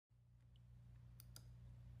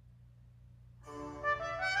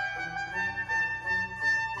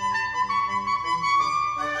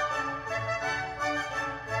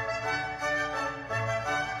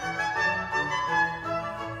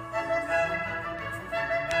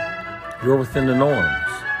You're Within the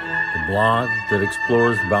Norms, the blog that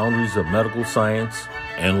explores the boundaries of medical science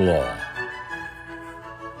and law.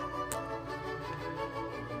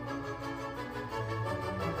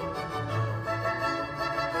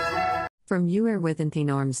 From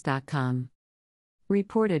youarewithinthenorms.com.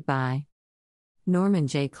 Reported by Norman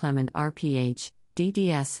J. Clement RPH,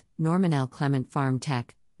 DDS, Norman L. Clement Farm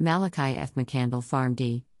Tech, Malachi F. McCandle Farm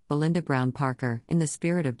D, Belinda Brown Parker, in the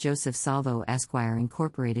spirit of Joseph Salvo Esquire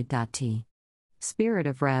Incorporated. T. Spirit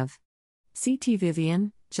of Rev. C.T.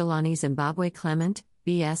 Vivian, Jelani Zimbabwe Clement,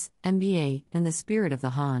 B.S., M.B.A., in the spirit of the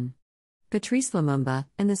Han. Patrice Lumumba,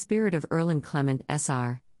 in the spirit of Erland Clement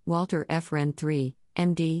S.R., Walter F. Wren III,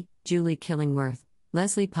 M.D., Julie Killingworth,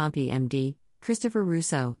 Leslie Pompey M.D., Christopher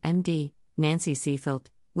Russo, M.D., Nancy Seafilt,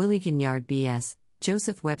 Willie Gignard B.S.,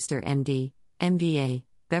 Joseph Webster M.D., M.B.A.,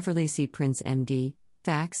 Beverly C. Prince M.D.,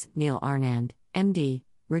 Fax, Neil Arnand, M.D.,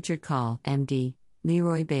 Richard Call, M.D.,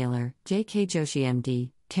 Leroy Baylor, J.K. Joshi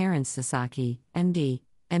M.D., Terrence Sasaki, M.D.,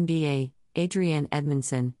 M.B.A., Adrienne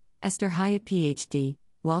Edmondson, Esther Hyatt Ph.D.,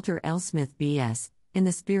 Walter L. Smith B.S., in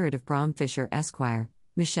the spirit of Bram Fisher Esquire,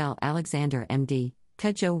 Michelle Alexander M.D.,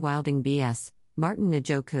 Kudjo Wilding B.S., Martin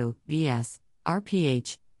Njoku, B.S.,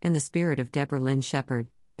 R.P.H., in the spirit of Deborah Lynn Shepard,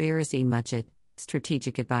 Barris E. Mutchett,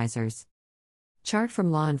 Strategic Advisors. Chart from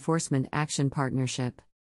Law Enforcement Action Partnership. !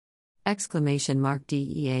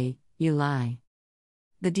 DEA, you lie.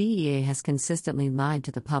 The DEA has consistently lied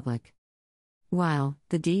to the public. While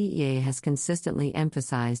the DEA has consistently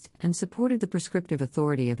emphasized and supported the prescriptive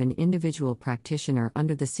authority of an individual practitioner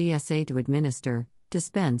under the CSA to administer,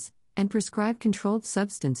 dispense, and prescribe controlled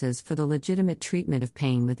substances for the legitimate treatment of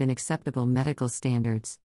pain within acceptable medical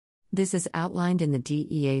standards. This is outlined in the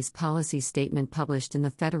DEA's policy statement published in the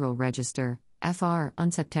Federal Register, FR,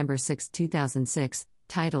 on September 6, 2006,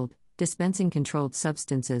 titled, Dispensing Controlled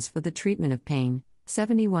Substances for the Treatment of Pain,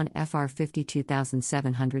 71 FR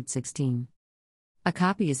 52716. A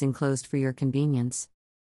copy is enclosed for your convenience.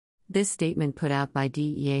 This statement put out by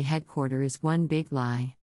DEA headquarters is one big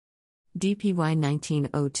lie. DPY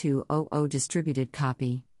 190200 distributed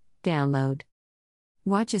copy. Download.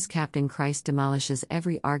 Watch as Captain Christ demolishes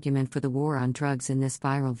every argument for the war on drugs in this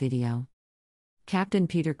viral video. Captain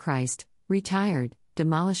Peter Christ, retired,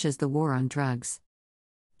 demolishes the war on drugs.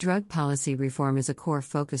 Drug policy reform is a core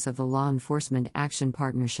focus of the Law Enforcement Action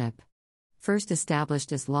Partnership. First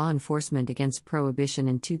established as Law Enforcement Against Prohibition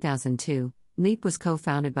in 2002, LEAP was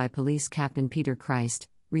co-founded by Police Captain Peter Christ,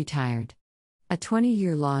 retired. A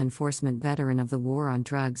 20-year law enforcement veteran of the war on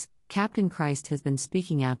drugs, Captain Christ has been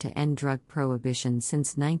speaking out to end drug prohibition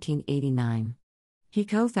since 1989. He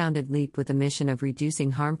co-founded LEAP with a mission of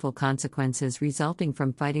reducing harmful consequences resulting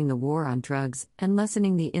from fighting the war on drugs and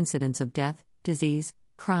lessening the incidence of death, disease,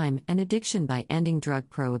 crime, and addiction by ending drug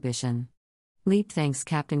prohibition. LEAP thanks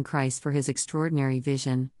Captain Christ for his extraordinary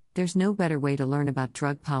vision. There's no better way to learn about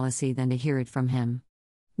drug policy than to hear it from him.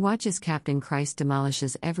 Watch as Captain Christ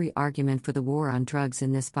demolishes every argument for the war on drugs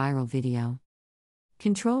in this viral video.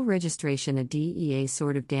 Control registration, a DEA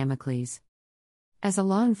sword of Damocles. As a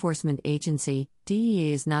law enforcement agency,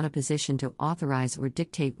 DEA is not a position to authorize or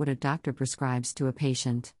dictate what a doctor prescribes to a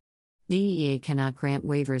patient. DEA cannot grant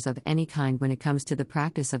waivers of any kind when it comes to the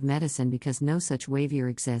practice of medicine because no such waiver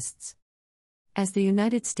exists. As the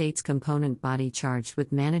United States component body charged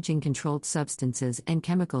with managing controlled substances and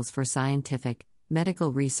chemicals for scientific,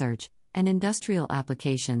 medical research, and industrial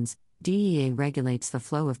applications, DEA regulates the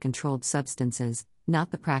flow of controlled substances,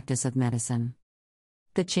 not the practice of medicine.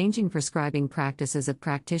 The changing prescribing practices of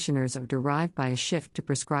practitioners are derived by a shift to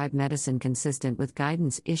prescribe medicine consistent with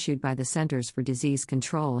guidance issued by the Centers for Disease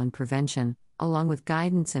Control and Prevention, along with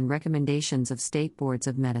guidance and recommendations of state boards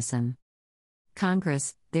of medicine.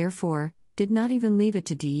 Congress, therefore, did not even leave it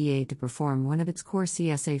to DEA to perform one of its core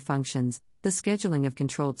CSA functions, the scheduling of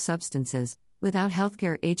controlled substances, without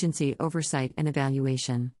healthcare agency oversight and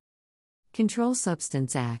evaluation. Controlled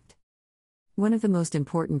Substance Act. One of the most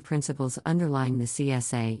important principles underlying the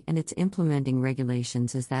CSA and its implementing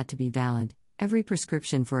regulations is that to be valid, every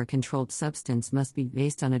prescription for a controlled substance must be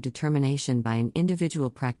based on a determination by an individual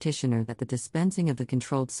practitioner that the dispensing of the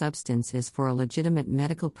controlled substance is for a legitimate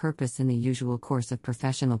medical purpose in the usual course of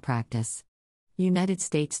professional practice. United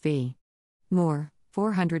States v. Moore,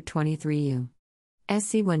 423 U.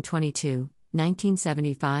 SC 122,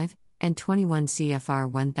 1975, and 21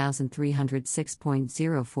 CFR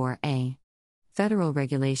 1306.04a. Federal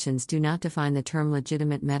regulations do not define the term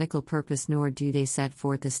legitimate medical purpose, nor do they set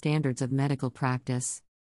forth the standards of medical practice.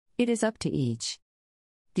 It is up to each.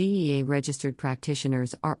 DEA registered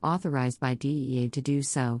practitioners are authorized by DEA to do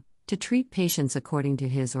so, to treat patients according to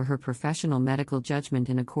his or her professional medical judgment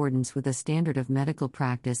in accordance with a standard of medical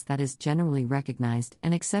practice that is generally recognized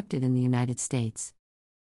and accepted in the United States.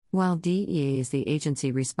 While DEA is the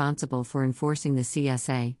agency responsible for enforcing the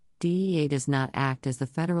CSA, DEA does not act as the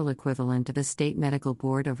federal equivalent of a state medical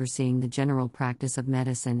board overseeing the general practice of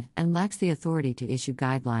medicine and lacks the authority to issue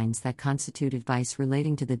guidelines that constitute advice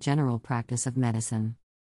relating to the general practice of medicine.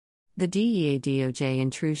 The DEA-DOJ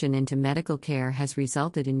intrusion into medical care has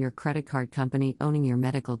resulted in your credit card company owning your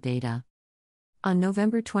medical data. On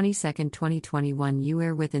November 22, 2021,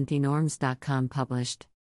 URWithinTheNorms.com published.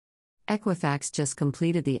 Equifax just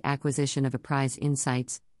completed the acquisition of Apprise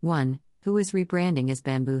Insights, 1, who is rebranding as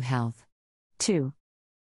Bamboo Health. 2.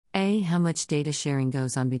 How much data sharing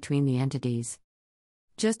goes on between the entities?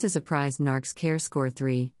 Just as Apprise Narcs Care Score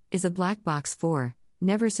 3 is a black box 4,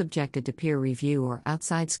 never subjected to peer review or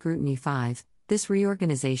outside scrutiny 5, this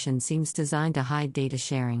reorganization seems designed to hide data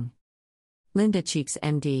sharing. Linda Cheeks,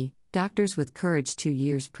 MD, Doctors with Courage 2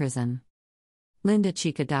 years prison. Linda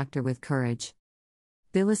Cheek, a doctor with courage.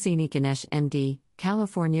 Vilasini Ganesh, MD,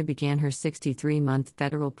 California, began her 63-month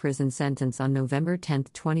federal prison sentence on November 10,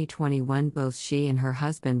 2021. Both she and her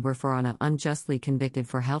husband were unjustly convicted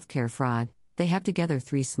for healthcare fraud. They have together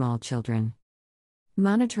 3 small children.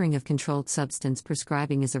 Monitoring of controlled substance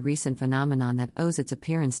prescribing is a recent phenomenon that owes its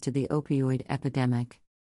appearance to the opioid epidemic.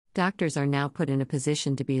 Doctors are now put in a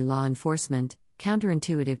position to be law enforcement,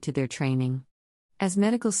 counterintuitive to their training. As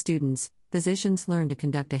medical students, physicians learn to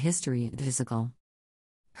conduct a history of the physical.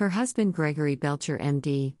 Her husband, Gregory Belcher,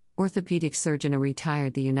 MD, orthopedic surgeon, a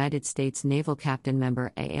retired the United States Naval Captain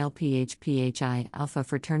member, ALPHPHI Alpha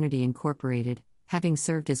Fraternity Incorporated, having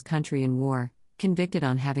served his country in war, convicted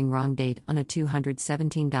on having wrong date on a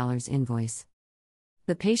 $217 invoice.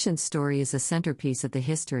 The patient's story is a centerpiece of the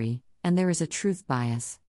history, and there is a truth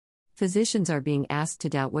bias. Physicians are being asked to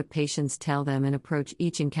doubt what patients tell them and approach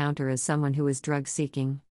each encounter as someone who is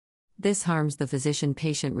drug-seeking. This harms the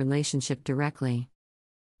physician-patient relationship directly.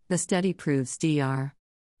 The study proves Dr.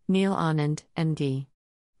 Neil Anand, MD.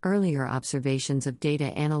 Earlier observations of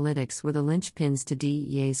data analytics were the linchpins to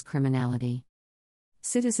DEA's criminality.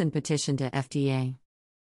 Citizen petition to FDA.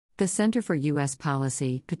 The Center for U.S.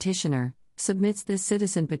 Policy, petitioner, submits this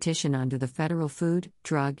citizen petition under the Federal Food,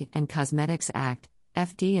 Drug, and Cosmetics Act,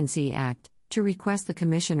 FD&C Act, to request the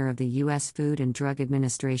Commissioner of the U.S. Food and Drug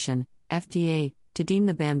Administration, FDA, to deem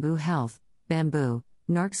the Bamboo Health, Bamboo,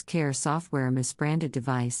 Narcs Care software a misbranded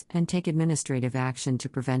device and take administrative action to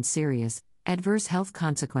prevent serious, adverse health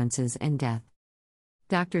consequences and death.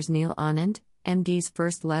 Drs. Neil Anand, MD's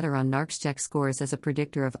first letter on Narcs check scores as a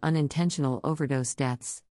predictor of unintentional overdose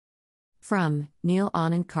deaths. From Neil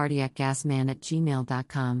Anand,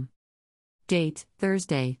 cardiacgasman@gmail.com. Date,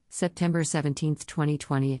 Thursday, September 17,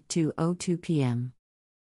 2020 at 2:02 p.m.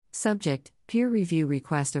 Subject, peer review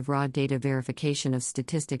request of raw data verification of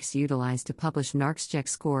statistics utilized to publish Narcs check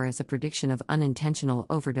score as a prediction of unintentional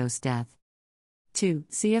overdose death. 2.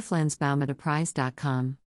 C.F. Flansbaum at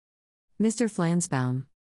apprise.com. Mr. Flansbaum,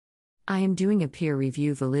 I am doing a peer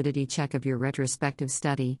review validity check of your retrospective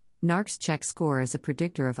study, Narcs check score as a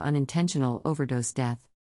predictor of unintentional overdose death.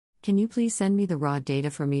 Can you please send me the raw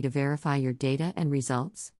data for me to verify your data and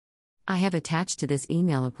results? I have attached to this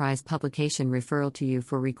email a prize publication referral to you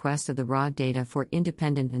for request of the raw data for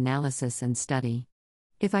independent analysis and study.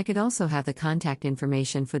 If I could also have the contact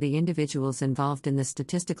information for the individuals involved in the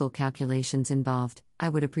statistical calculations involved, I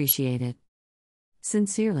would appreciate it.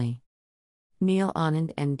 Sincerely, Neil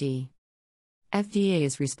Anand, MD. FDA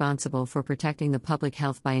is responsible for protecting the public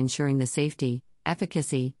health by ensuring the safety,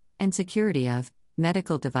 efficacy, and security of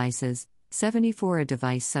medical devices. 74. A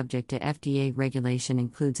device subject to FDA regulation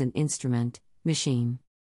includes an instrument, machine,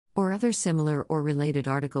 or other similar or related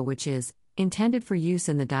article which is intended for use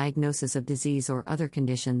in the diagnosis of disease or other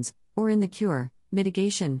conditions, or in the cure,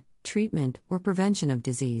 mitigation, treatment, or prevention of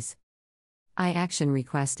disease. Action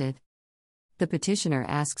requested. The petitioner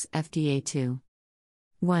asks FDA to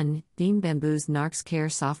 1. Deem Bamboo's Narcs Care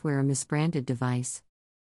software a misbranded device.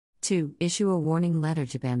 2. Issue a warning letter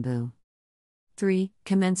to Bamboo. 3.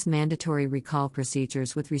 Commence mandatory recall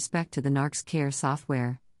procedures with respect to the Narcs Care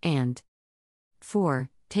software, and 4.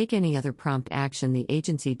 Take any other prompt action the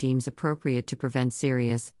agency deems appropriate to prevent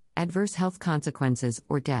serious, adverse health consequences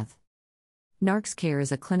or death. Narcs Care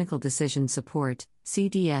is a clinical decision support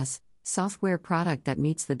 (CDS) software product that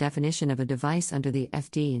meets the definition of a device under the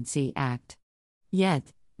FD&C Act.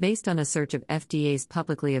 Yet, based on a search of FDA's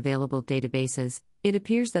publicly available databases, it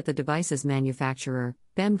appears that the device's manufacturer,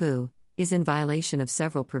 Bamboo, is in violation of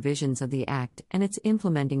several provisions of the Act and its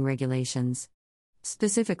implementing regulations.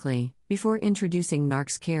 Specifically, before introducing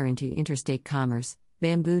Narcs Care into interstate commerce,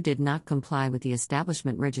 Bamboo did not comply with the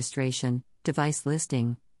establishment registration, device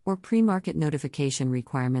listing, or pre-market notification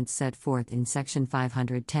requirements set forth in Section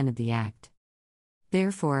 510 of the Act.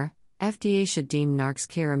 Therefore, FDA should deem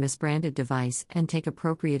NARCOTIC a misbranded device and take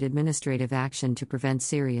appropriate administrative action to prevent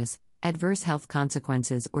serious, adverse health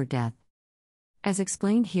consequences or death. As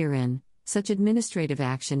explained herein, such administrative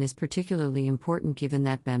action is particularly important given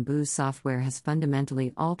that Bamboo's software has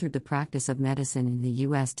fundamentally altered the practice of medicine in the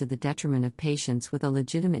U.S. to the detriment of patients with a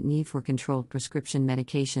legitimate need for controlled prescription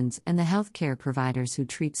medications and the healthcare providers who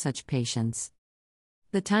treat such patients.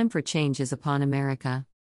 The time for change is upon America.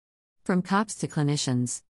 From cops to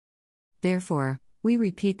clinicians. Therefore, we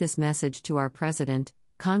repeat this message to our President,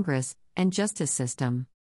 Congress, and justice system.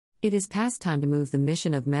 It is past time to move the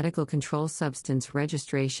mission of medical control substance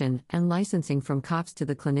registration and licensing from cops to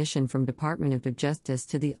the clinician, from Department of Justice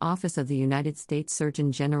to the Office of the United States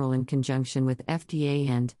Surgeon General in conjunction with FDA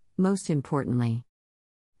and, most importantly,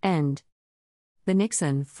 end the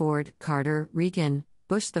Nixon, Ford, Carter, Reagan,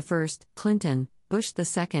 Bush I, Clinton, Bush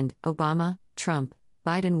II, Obama, Trump,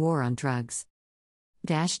 Biden war on drugs.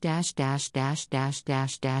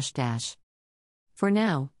 For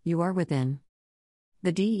now, you are within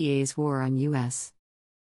the DEA's war on U.S.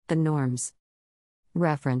 The norms.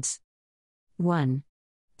 Reference 1.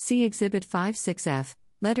 See Exhibit 56F,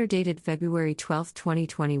 letter dated February 12,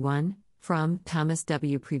 2021, from Thomas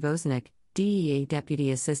W. Prevoznik, DEA Deputy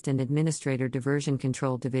Assistant Administrator Diversion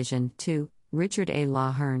Control Division, 2, Richard A.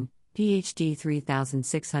 Lawhern, Ph.D.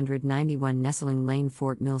 3691 Nestling Lane,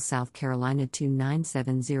 Fort Mill, South Carolina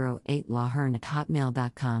 29708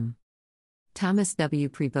 lawhern@hotmail.com. Thomas W.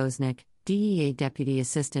 Prevoznik, DEA Deputy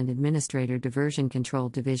Assistant Administrator Diversion Control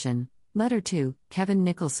Division, Letter 2, Kevin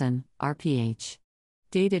Nicholson, RPH.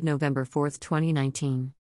 Dated November 4,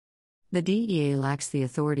 2019. The DEA lacks the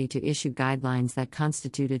authority to issue guidelines that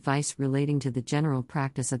constitute advice relating to the general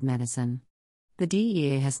practice of medicine. The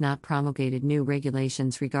DEA has not promulgated new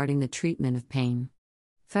regulations regarding the treatment of pain.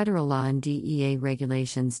 Federal law and DEA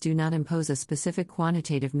regulations do not impose a specific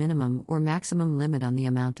quantitative minimum or maximum limit on the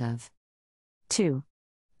amount of 2.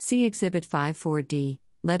 See Exhibit 54D,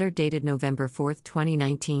 letter dated November 4,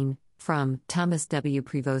 2019, from Thomas W.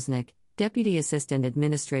 Prevoznik, Deputy Assistant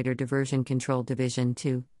Administrator Diversion Control Division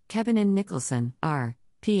 2, Kevin N. Nicholson, R.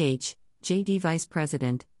 Ph., J.D. Vice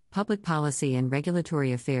President, Public Policy and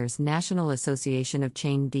Regulatory Affairs, National Association of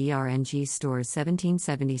Chain DRNG Stores,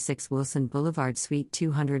 1776 Wilson Boulevard, Suite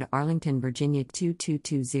 200, Arlington, Virginia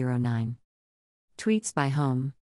 22209. Tweets by Home.